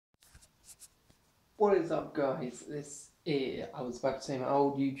What is up, guys? I was about to say my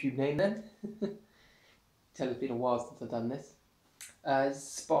old YouTube name then. Tell it's been a while since I've done this.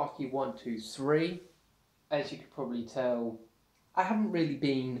 Sparky123. As you could probably tell, I haven't really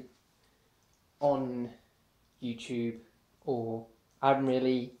been on YouTube, or I haven't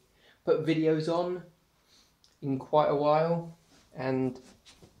really put videos on in quite a while, and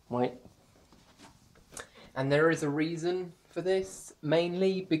there is a reason for this,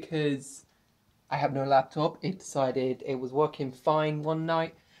 mainly because I have no laptop. It decided it was working fine one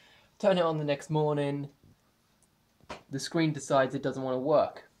night, turn it on the next morning, the screen decides it doesn't want to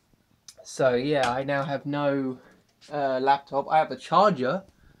work. So yeah, I now have no laptop. I have a charger.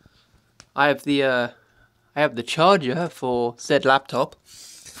 I have the charger for said laptop,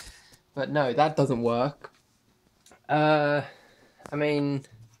 but no, that doesn't work. I mean,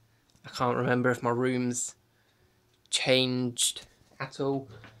 I can't remember if my room's changed at all,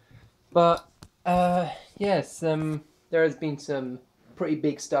 but yes, there has been some pretty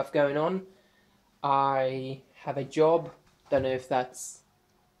big stuff going on. I have a job, don't know if that's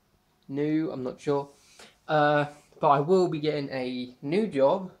new, I'm not sure, but I will be getting a new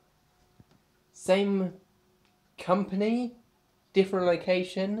job, same company, different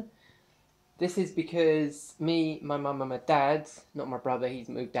location. This is because me, my mum and my dad, not my brother, he's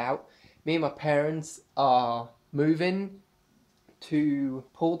moved out, me and my parents are moving to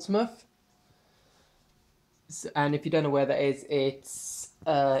Portsmouth. And if you don't know where that is, it's,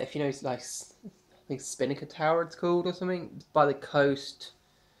 if you know, it's like, I think Spinnaker Tower it's called or something. It's by the coast,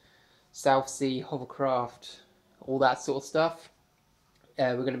 South Sea, hovercraft, all that sort of stuff.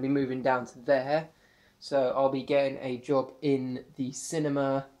 We're going to be moving down to there. So I'll be getting a job in the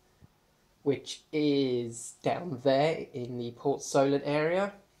cinema, which is down there in the Port Solent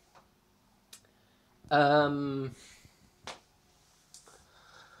area.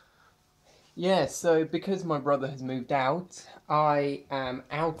 Yeah, so because my brother has moved out, I am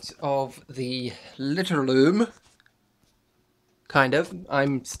out of the little room. Kind of.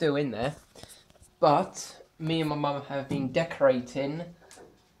 I'm still in there. But me and my mum have been decorating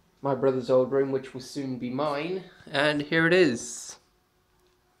my brother's old room, which will soon be mine. And here it is.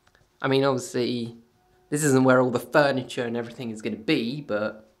 I mean, obviously, this isn't where all the furniture and everything is going to be,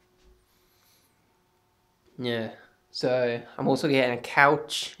 but yeah. So, I'm also getting a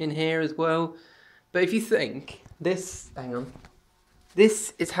couch in here as well. But if you think, hang on.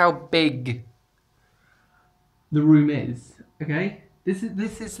 This is how big the room is, okay? This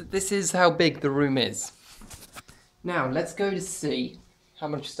is how big the room is. Now, let's go to see how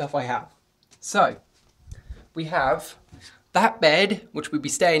much stuff I have. So, we have that bed, which would be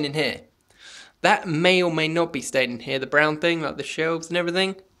staying in here. That may or may not be staying in here, the brown thing, like the shelves and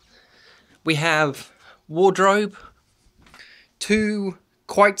everything. We have wardrobe, 2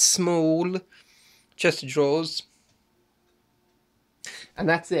 quite small chest of drawers, and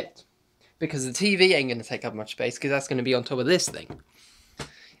that's it. Because the TV ain't going to take up much space, because that's going to be on top of this thing.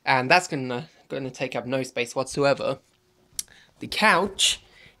 And that's going to take up no space whatsoever. The couch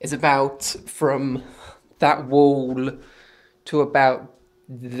is about from that wall to about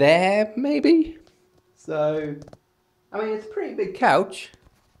there, maybe? So, I mean, it's a pretty big couch,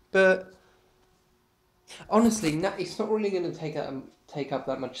 but honestly, it's not really going to take up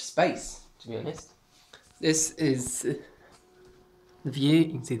that much space, to be honest. This is the view. You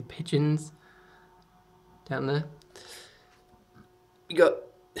can see the pigeons down there. We got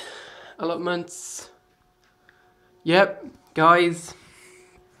allotments. Yep, guys.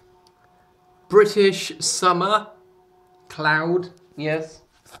 British summer. Cloud, yes.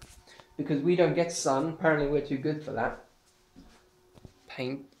 Because we don't get sun. Apparently we're too good for that.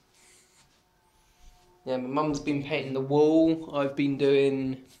 Paint. Yeah, my mum's been painting the wall. I've been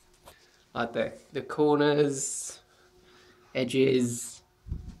doing like the corners, edges,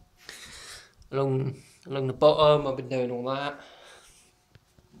 along the bottom. I've been doing all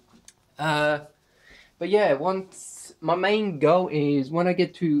that. But yeah, my main goal is when I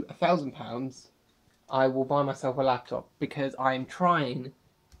get to £1,000, I will buy myself a laptop, because I'm trying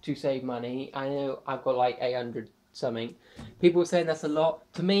to save money. I know I've got like 800 something. People are saying that's a lot.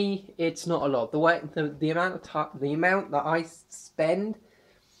 To me, it's not a lot. The amount that I spend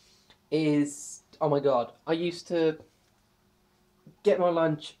is, oh my god. I used to get my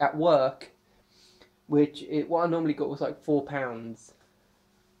lunch at work, what I normally got was like £4.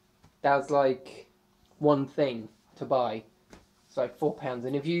 That was like one thing to buy. It's like £4,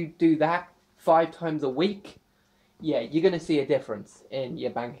 and if you do that 5 times a week, yeah, you're gonna see a difference in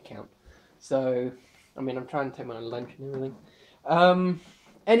your bank account. So, I mean, I'm trying to take my lunch and everything.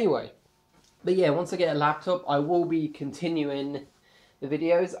 Anyway, but yeah, once I get a laptop, I will be continuing the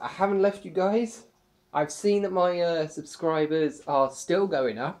videos. I haven't left you guys. I've seen that my subscribers are still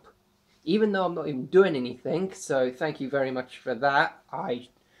going up, even though I'm not even doing anything. So thank you very much for that. I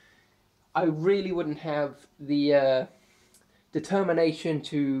really wouldn't have the determination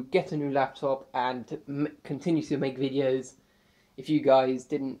to get a new laptop and to continue to make videos if you guys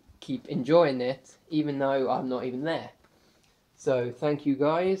didn't keep enjoying it, even though I'm not even there. So thank you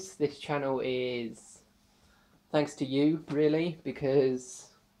guys. This channel is thanks to you, really, because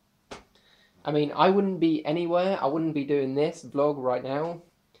I mean, I wouldn't be anywhere, I wouldn't be doing this vlog right now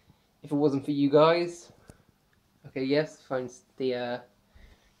if it wasn't for you guys. Okay, yes, phone's the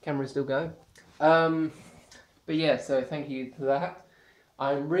camera's still going. But yeah, so thank you for that.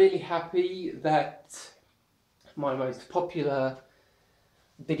 I'm really happy that my most popular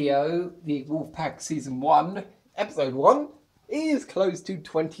video, the Wolfpack Season 1, Episode 1, is close to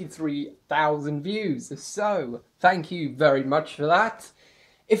 23,000 views. So, thank you very much for that.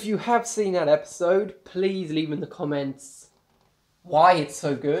 If you have seen that episode, please leave in the comments why it's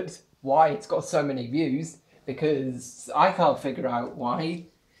so good, why it's got so many views, because I can't figure out why.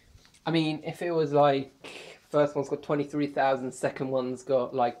 I mean, if it was like, first one's got 23,000, second one's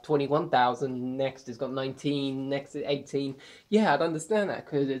got like 21,000, next has got 19, next is 18, yeah, I'd understand that,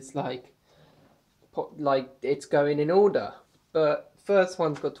 because it's like it's going in order. But first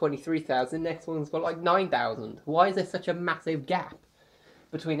one's got 23,000, next one's got like 9,000. Why is there such a massive gap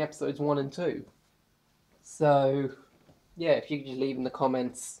between episodes 1 and 2? So, yeah, if you could just leave in the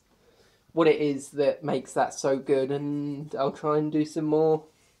comments what it is that makes that so good, and I'll try and do some more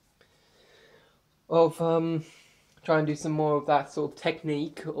of that sort of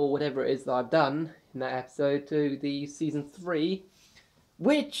technique or whatever it is that I've done in that episode to the Season 3,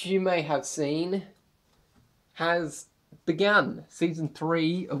 which you may have seen has begun. Season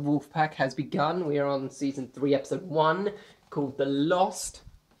 3 of Wolfpack has begun. We are on Season 3, Episode 1, called The Lost.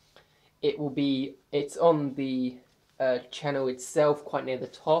 It's on the channel itself, quite near the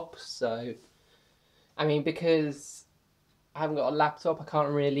top, so, I mean, because I haven't got a laptop, I can't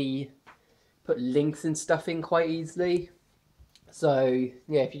really put links and stuff in quite easily. So,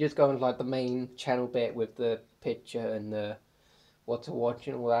 yeah, if you just go on like the main channel bit with the picture and the what to watch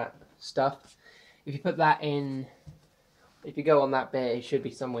and all that stuff, if you put that in, if you go on that bit, it should be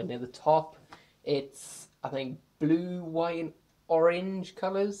somewhere near the top. It's, I think, blue, white, and orange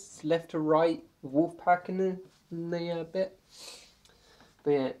colours, left to right, Wolfpack in the bit.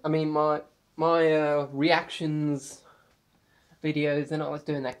 But yeah, I mean, my reactions videos, they're not always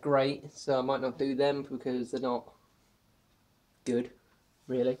doing that great, so I might not do them because they're not good,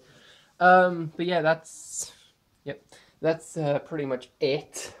 really. But yeah, that's pretty much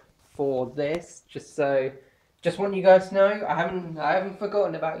it for this. Just want you guys to know, I haven't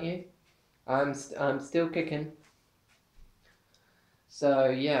forgotten about you. I'm still kicking. So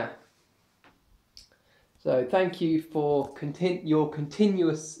yeah. So thank you for your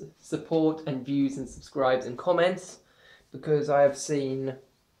continuous support and views and subscribes and comments, because I have seen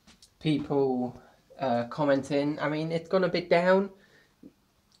people commenting. I mean, it's gone a bit down.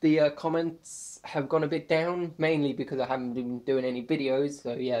 The comments have gone a bit down, mainly because I haven't been doing any videos,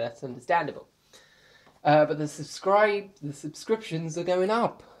 so yeah, that's understandable. But the subscriptions are going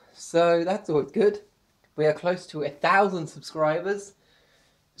up, so that's always good. We are close to 1,000 subscribers,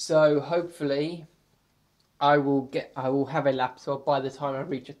 so hopefully I will have a laptop by the time I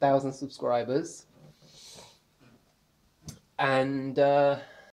reach 1,000 subscribers. And